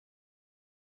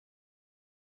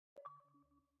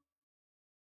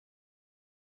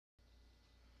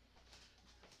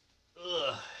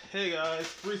Hey guys,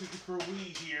 360 for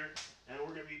Wii here, and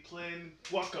we're gonna be playing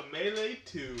Guacamelee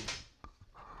 2.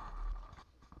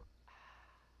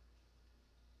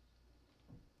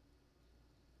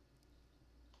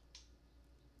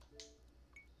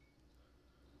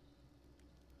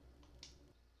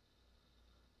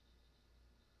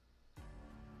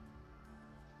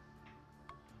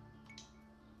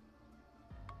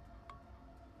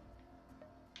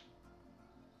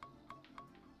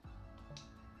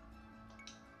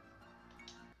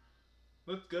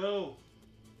 Let's go!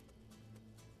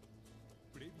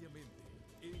 Previamente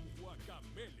en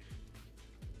Guacamelee.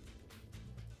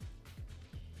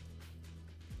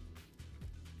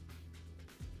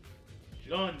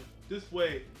 John, this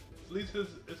way. Felicia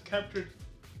has captured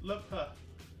Lepa.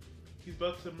 He's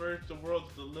about to merge the worlds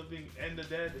of the living and the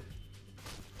dead.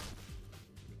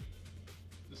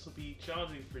 This will be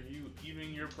challenging for you, even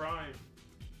in your prime.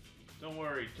 Don't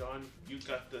worry, John, you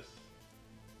got this.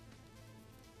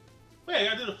 Wait, I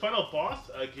gotta do the final boss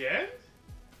again?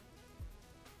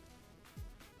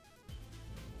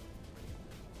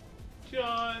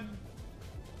 John!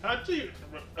 How'd you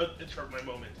interrupt my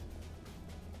moment?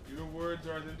 Your words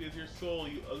are as empty as your soul,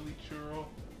 you ugly churro.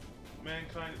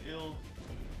 Mankind ill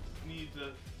needs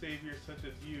a savior such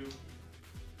as you.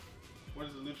 What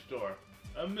is a luchador?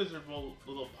 A miserable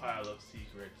little pile of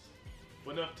secrets.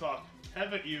 But enough talk.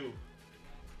 Have it you!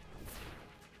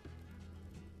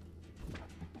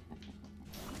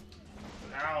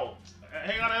 Ow!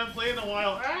 Hang on, I haven't played in a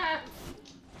while. Ah!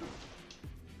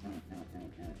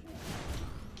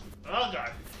 Oh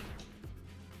god.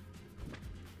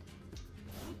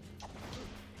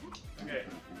 Okay.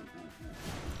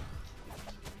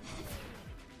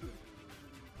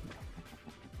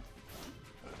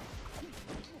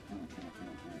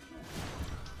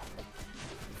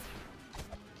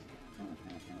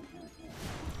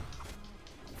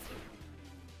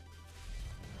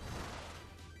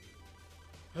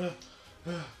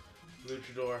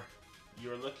 Luchador,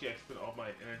 you are lucky I spent all my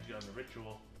energy on the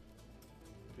ritual.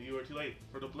 But you are too late,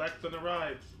 for the Black Sun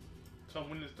arrives. Come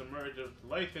witness the merge of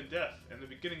life and death, and the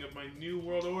beginning of my new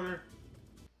world order.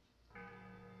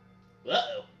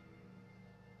 Uh-oh.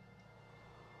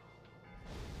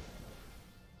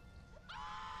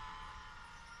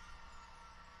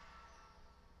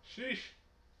 Sheesh.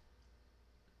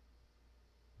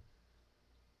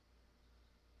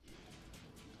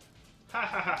 Ha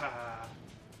ha ha ha!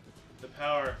 The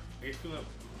power, I can feel it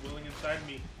willing inside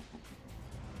me.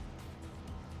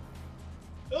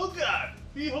 Oh god!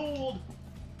 Behold!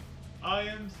 I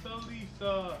am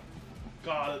Salisa,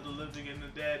 god of the living and the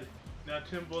dead. Now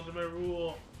tremble under my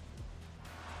rule.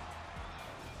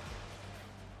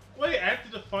 Wait, after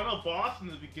the final boss in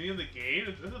the beginning of the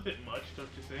game? That's a bit much, don't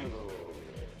you think?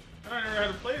 I don't know how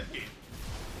to play this game.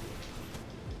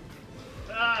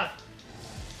 Ah!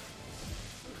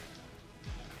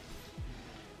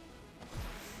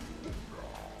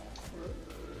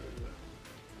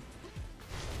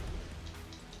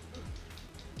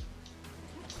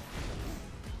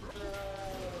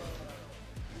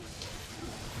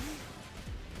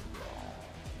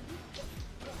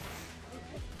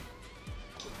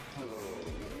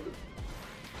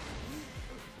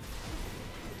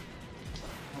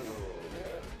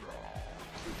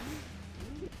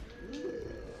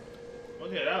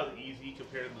 Okay, that was easy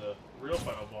compared to the real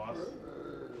final boss.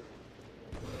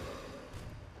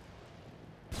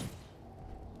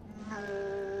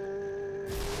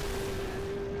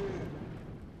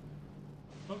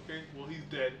 Okay, well he's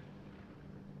dead.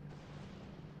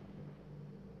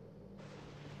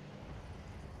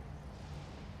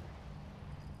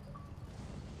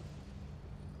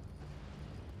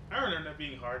 I remember that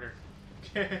being harder.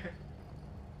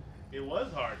 It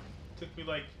was hard. It took me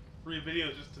like 3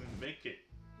 videos just to make it.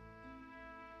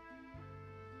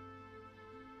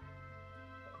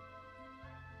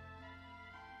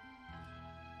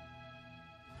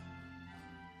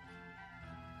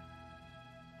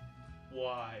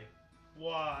 Why?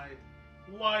 Why?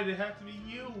 Why did it have to be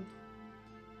you?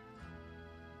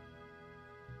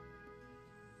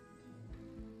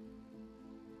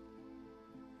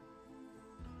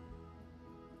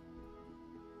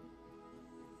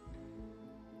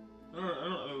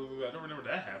 I don't remember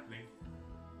that happening.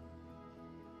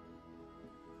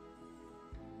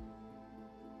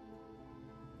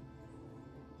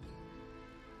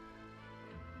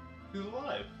 He's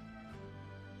alive.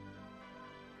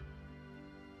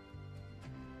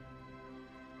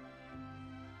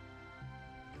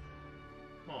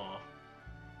 Aw.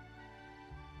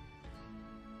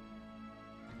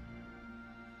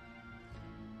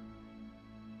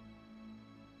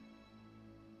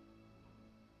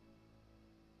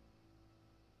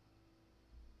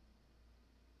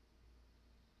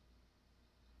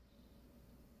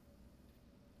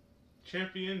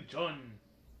 champion, John.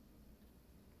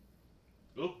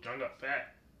 Oop, John got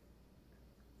fat.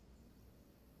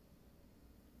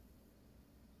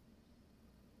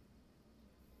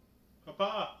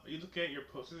 Papa, are you looking at your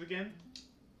posters again?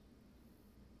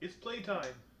 It's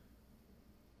playtime.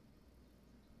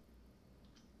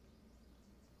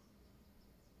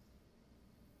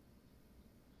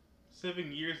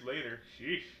 "7 years later,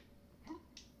 sheesh.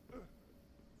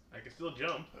 I can still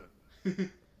jump."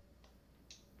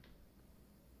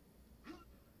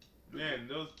 Man,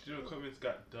 those gym equipments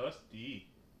got dusty.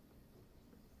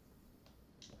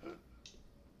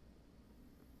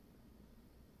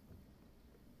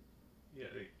 Yeah,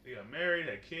 they got married,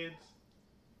 had kids.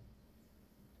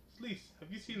 Sleece,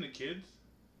 have you seen the kids?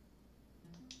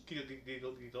 Giggle, giggle,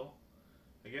 giggle, giggle.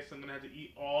 I guess I'm gonna have to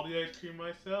eat all the ice cream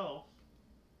myself.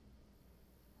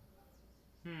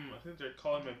 I think they're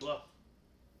calling my bluff.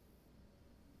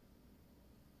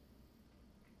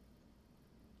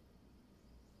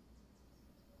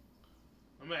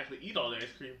 I'm gonna actually eat all the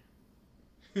ice cream.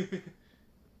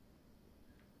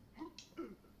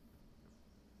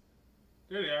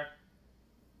 There they are.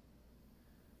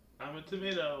 I'm a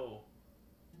tomato.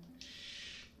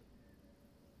 Shh.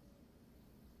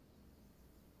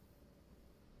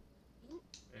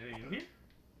 Anything in here?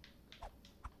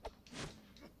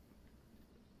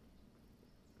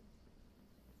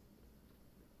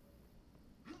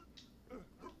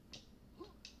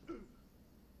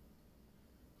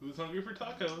 Who's hungry for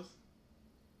tacos?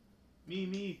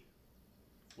 Me.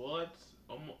 Well,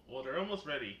 they're almost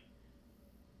ready.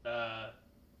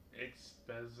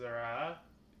 Expezera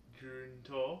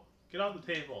Junto. Get off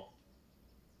the table.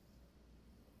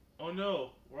 Oh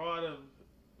no, we're out of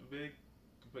big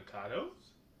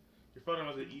avocados? Your father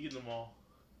must have eaten them all.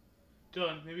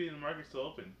 John, maybe the market's still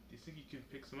open. Do you think you can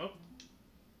pick some up?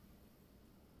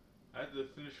 I have to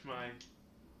finish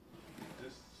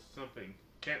this something.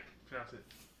 Can't pronounce it.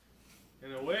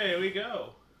 And away we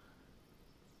go.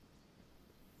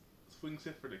 Swing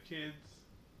set for the kids.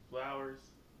 Flowers.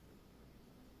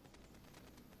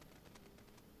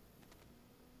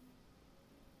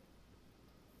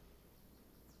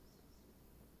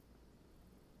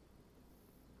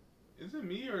 Is it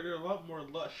me, or are there a lot more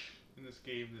lush in this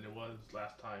game than it was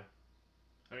last time?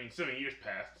 I mean, 7 years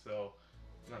passed, so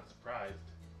I'm not surprised.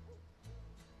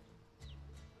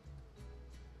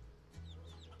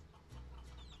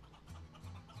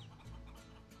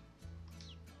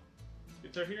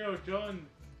 It's our hero, John!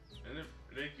 And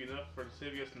thank you enough for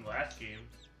saving us in the last game.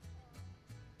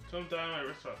 Come down to my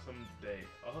restaurant someday.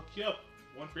 I'll hook you up.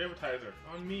 One free advertiser.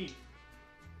 On me.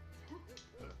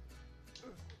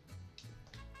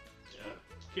 Yeah,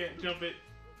 can't jump it.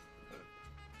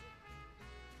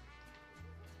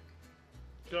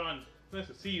 John, nice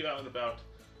to see you out and about.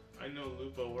 I know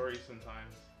Lupo worries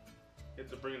sometimes. You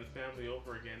have to bring the family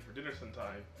over again for dinner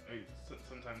sometime.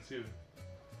 Sometime soon.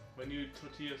 My new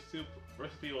tortilla soup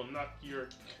recipe will knock your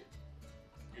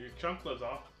chunklets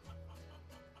off.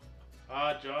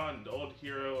 Ah, John, the old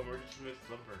hero emerges from his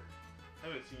slumber. I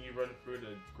haven't seen you run through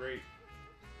the great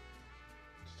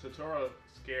Satora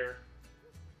scare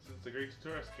since the great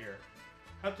Satora scare.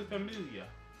 How's the familia?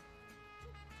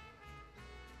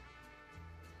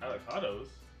 Avocados?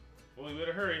 Well, we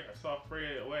better hurry. I saw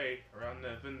Freya away around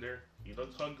that vendor. He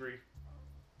looks hungry.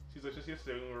 Seems like just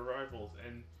yesterday when we were rivals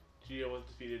and Gio was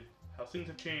defeated. How things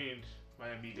have changed, my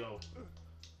amigo.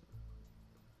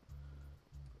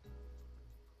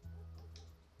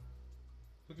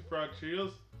 Looking for our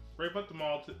Cheerios? Right about them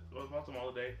all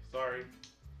today. Sorry.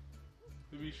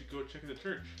 Maybe you should go check in the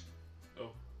church.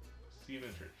 Oh, see him in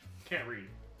the church. Can't read.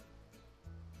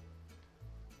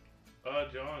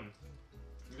 John.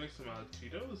 You like some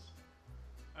Cheetos?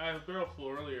 I had a barrel full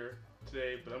earlier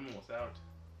today, but I'm almost out.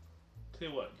 Tell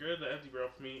you what, grab the empty barrel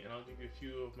for me and I'll give you a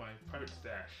few of my private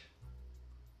stash.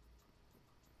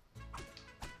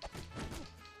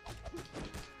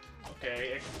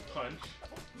 Okay, X punch.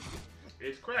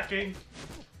 It's cracking!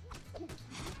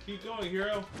 Keep going,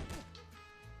 hero!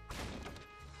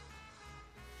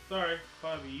 Sorry,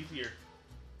 probably be easier.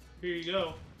 Here you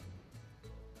go.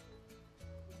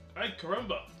 Ay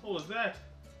caramba! What was that?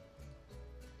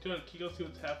 John, can you go see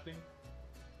what's happening?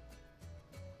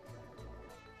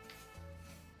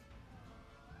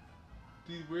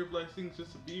 These weird black things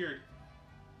disappeared.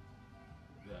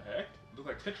 The heck? It looks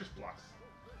like Tetris blocks.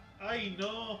 I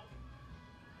know!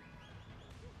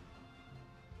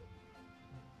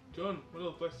 John, one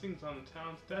of those black things on the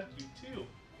town statue too.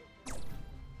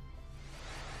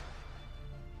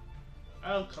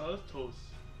 I'll call us toast.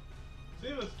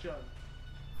 Save us, John.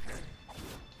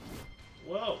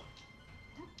 Whoa!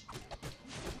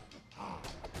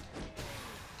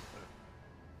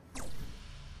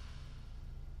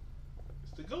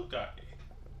 goat guy.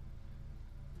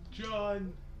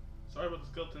 John! Sorry about the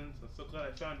skeletons. I'm so glad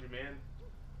I found you, man.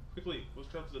 Quickly, let's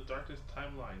travel to the darkest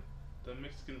timeline. The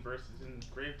Mexican verse is in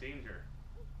grave danger.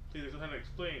 Please, there's no time to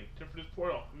explain. Jump for this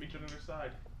portal. I'll meet you on the other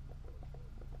side.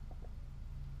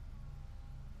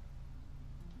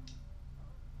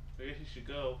 I guess you should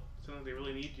go. Sounds like they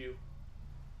really need you.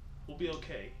 We'll be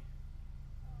okay.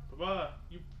 Baba,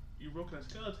 you broken a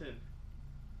skeleton.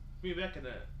 Bring me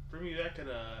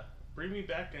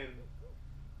back in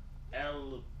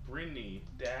El Brini,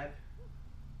 Dad.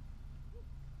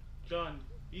 John,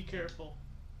 be careful.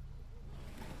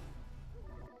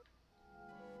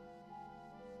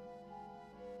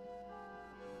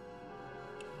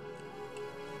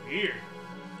 Weird.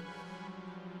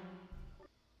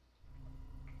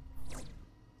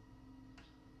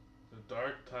 The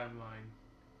dark timeline.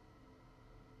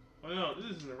 Oh no,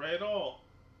 this isn't right at all.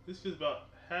 This feels about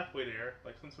halfway there,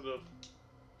 like some sort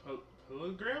of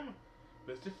hologram,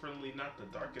 but it's definitely not the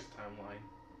darkest timeline.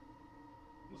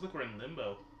 Looks like we're in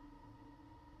limbo.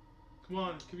 Come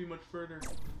on, it could be much further.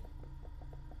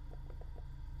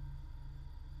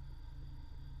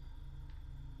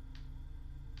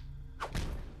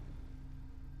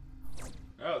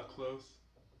 That was close.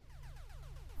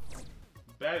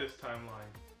 Baddest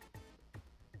timeline.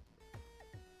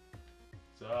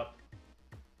 What's up?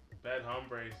 Bad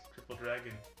hombres, triple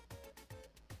dragon.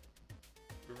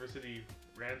 River City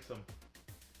ransom.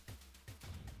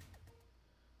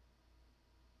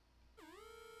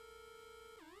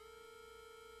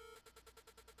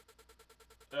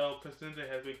 El Presidente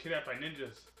has been kidnapped by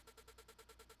ninjas.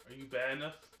 Are you bad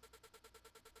enough?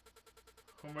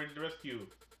 I'm ready to rescue.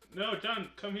 No, John,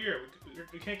 come here.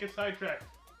 We can't get sidetracked.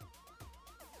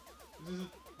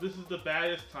 This is the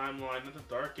baddest timeline, not the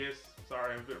darkest.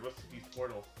 Sorry, I'm a bit rusty with these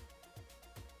portals.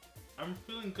 I'm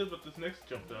feeling good about this next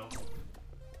jump, though.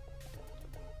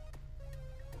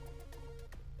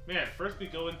 Man, first we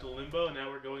go into limbo, and now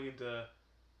we're going into,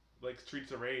 like,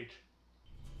 Streets of Rage.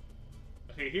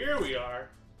 Okay, here we are.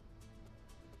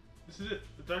 This is it,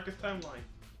 the darkest timeline.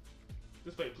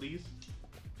 This way, please.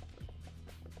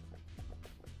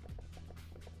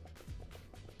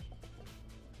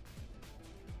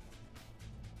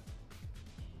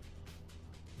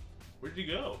 Where'd you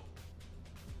go?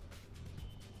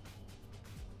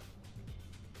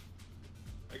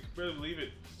 I can barely believe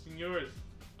it. Senores.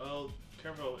 Oh,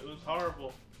 careful. It was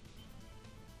horrible.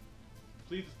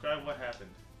 Please describe what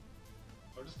happened.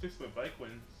 I'll just fix my bike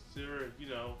when Sir, you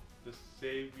know, the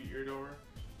Savior,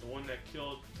 the one that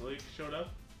killed Blake, showed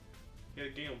up. He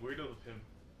had a gang of weirdos with him.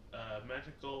 A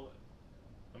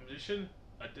magician,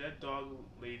 a dead dog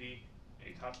lady,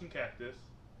 a talking cactus.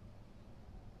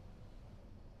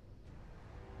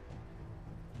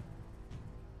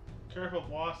 Careful,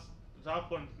 boss. The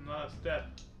top one's not a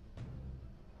step.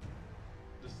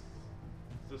 This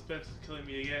suspense is killing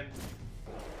me again.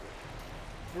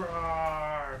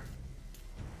 Roar!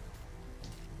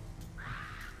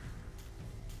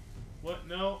 What?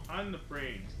 No, I'm the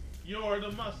brains. You're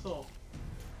the muscle.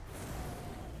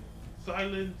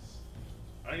 Silence.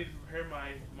 I need to prepare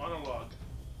my monologue.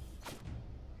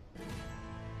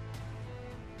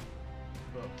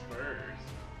 But first...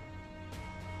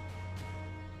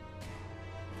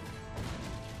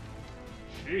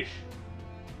 Sheesh.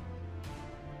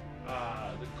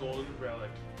 The golden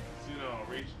relic. Soon I'll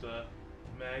reach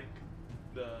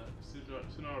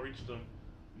soon I'll reach the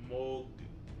Mold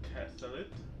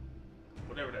Castellet.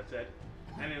 Whatever that said.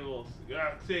 And it will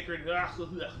sacred.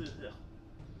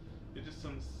 It's just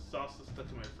some salsa stuck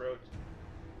in my throat.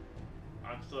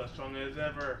 I'm still as strong as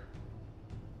ever.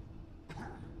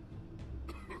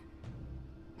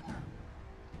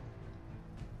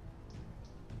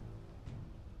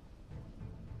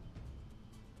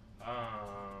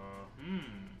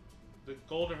 The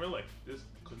golden relic. This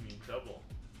could mean trouble.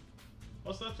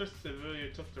 Also, after Sevilla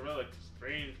took the relic,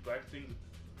 strange black things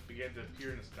began to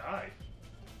appear in the sky.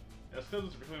 And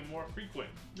skeletons are becoming more frequent.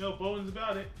 No bones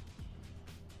about it.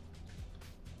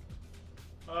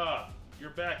 Ah, you're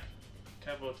back,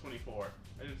 Capo 24.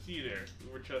 I didn't see you there.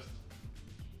 We were just...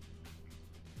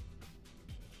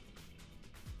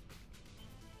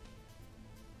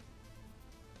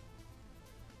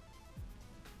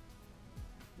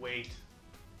 Wait.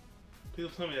 Please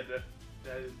tell me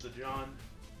that is the John.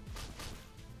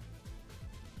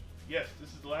 Yes, this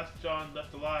is the last John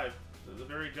left alive. The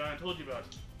very John I told you about.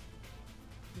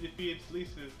 He defeated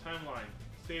Lisa's timeline,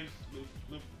 saved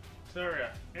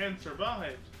Luteria, and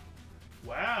survived.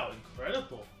 Wow,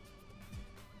 incredible.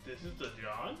 This is the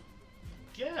John?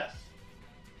 Yes.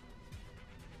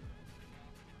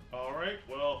 Alright,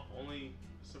 well, only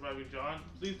surviving John.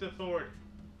 Please step forward.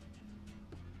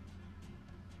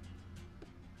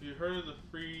 You heard of the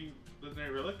free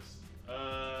legendary relics?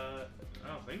 I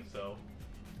don't think so.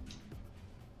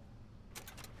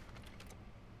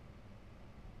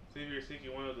 Savior is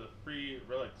seeking one of the free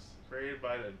relics created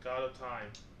by the God of Time.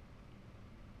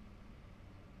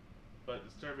 But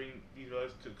disturbing these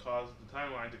relics could cause the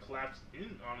timeline to collapse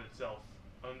in on itself,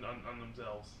 on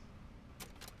themselves.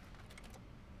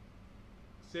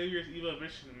 Savior's evil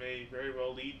ambition may very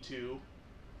well lead to...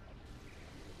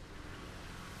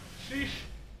 Sheesh!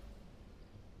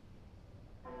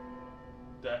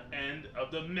 The end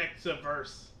of the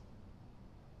Mexaverse.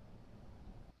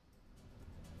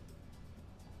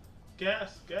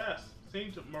 Gas, gas!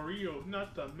 Saint Mario,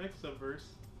 not the Mexaverse.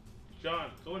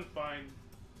 John, go and find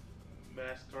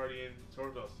Masked Guardian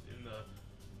Torgos in the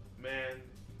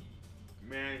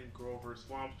Mangrover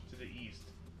Swamp to the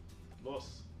east.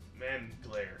 Los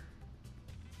Mangler.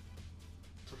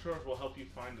 Torgos will help you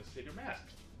find the sacred mask.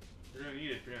 You're gonna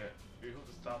need it if you hope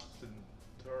to stop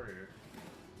Centaurier.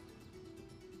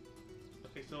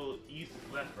 Okay, so east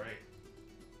is left, right?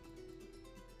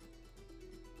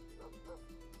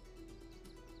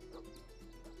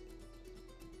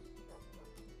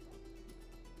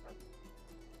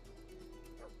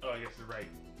 Oh, I guess you're right.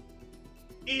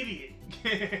 Idiot!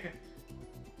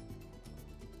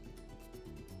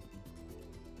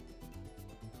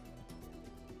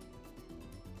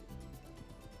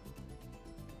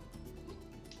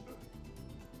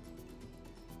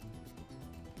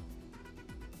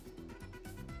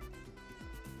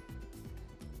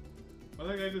 Why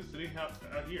that guy just sitting out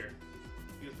here?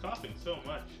 He was coughing so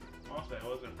much. Honestly, I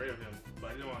wasn't afraid of him, but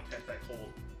I didn't want to catch that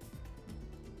cold.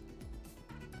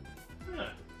 Huh.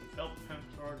 Help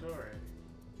Pentoradore.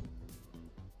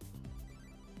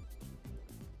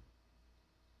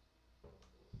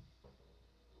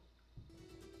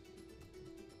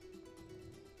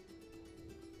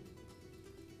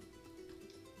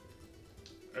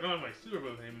 I don't have my super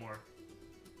move anymore.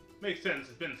 Makes sense,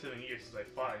 it's been 7 years since I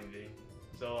fought anything,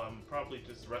 so I'm probably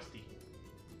just rusty.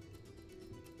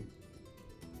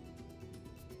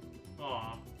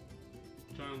 Aw,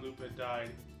 John Lupa died.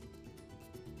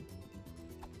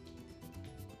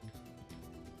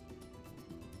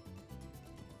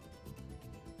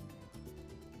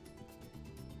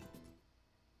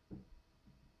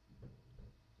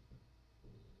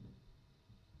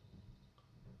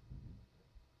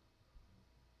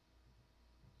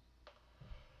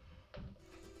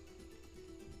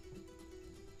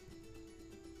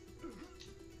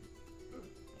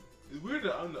 It's weird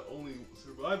that I'm the only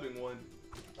surviving one.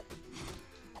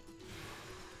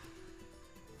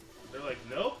 They're like,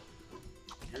 nope,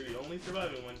 you're the only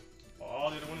surviving one. All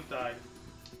the other ones died.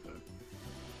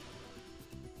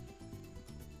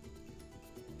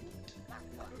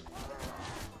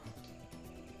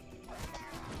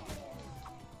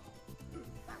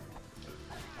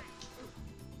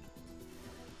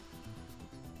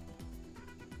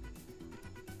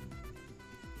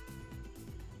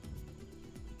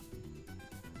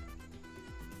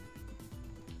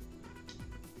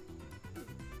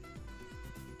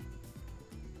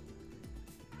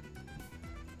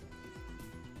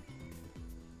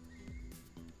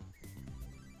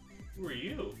 Who are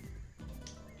you?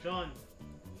 John.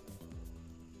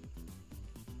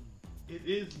 It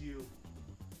is you.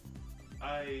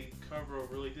 Carver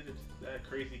really did it. That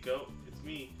crazy goat. It's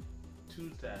me.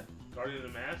 Toonstad. Guardian of the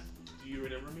Mask. Do you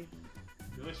remember me?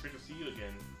 Really great to see you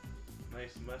again.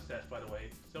 Nice mustache, by the way.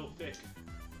 So thick.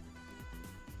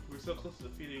 We were so close to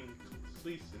defeating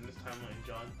Sleece in this timeline,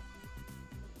 John.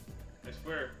 I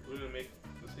swear, we're gonna make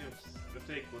the same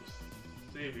mistake with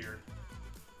Savior.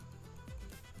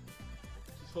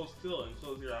 Just hold still and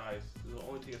close your eyes. It'll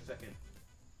only take a second.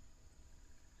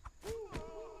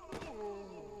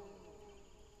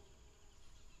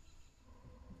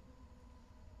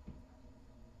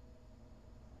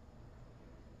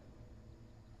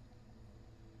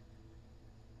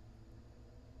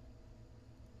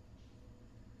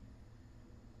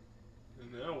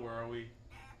 And now where are we?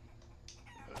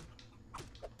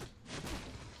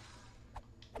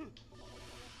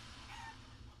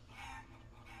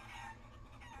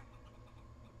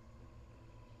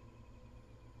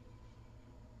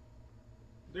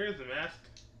 There's the mask.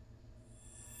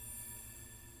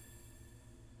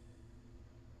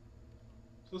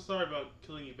 So sorry about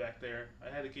killing you back there. I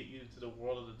had to get you to the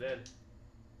world of the dead.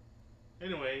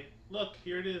 Anyway, look,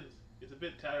 here it is. It's a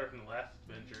bit tattered from the last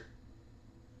adventure.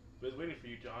 But it's waiting for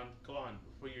you, John. Go on,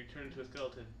 before you turn into a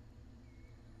skeleton.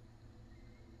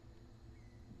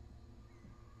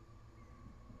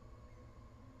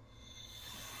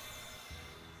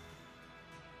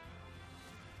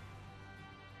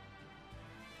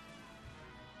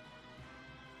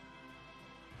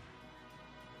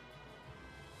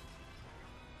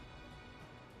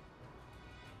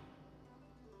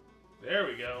 There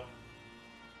we go.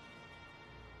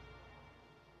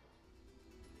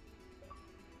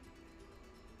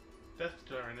 That's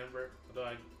what I remember, although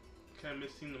I kind of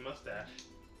miss seeing the mustache.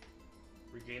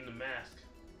 Regain the mask.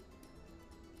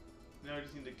 Now I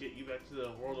just need to get you back to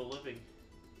the world of living.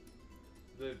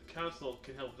 The council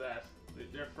can help that.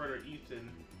 They're further east in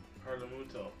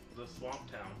Parlamuto, the swamp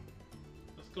town.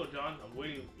 Let's go, John. I'm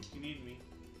waiting if you need me.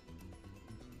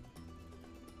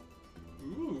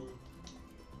 Ooh.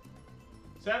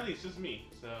 Sadly, it's just me,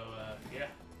 so, yeah.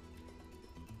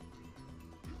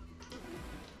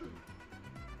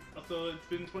 Also, it's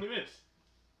been 20 minutes.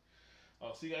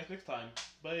 I'll see you guys next time.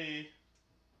 Bye.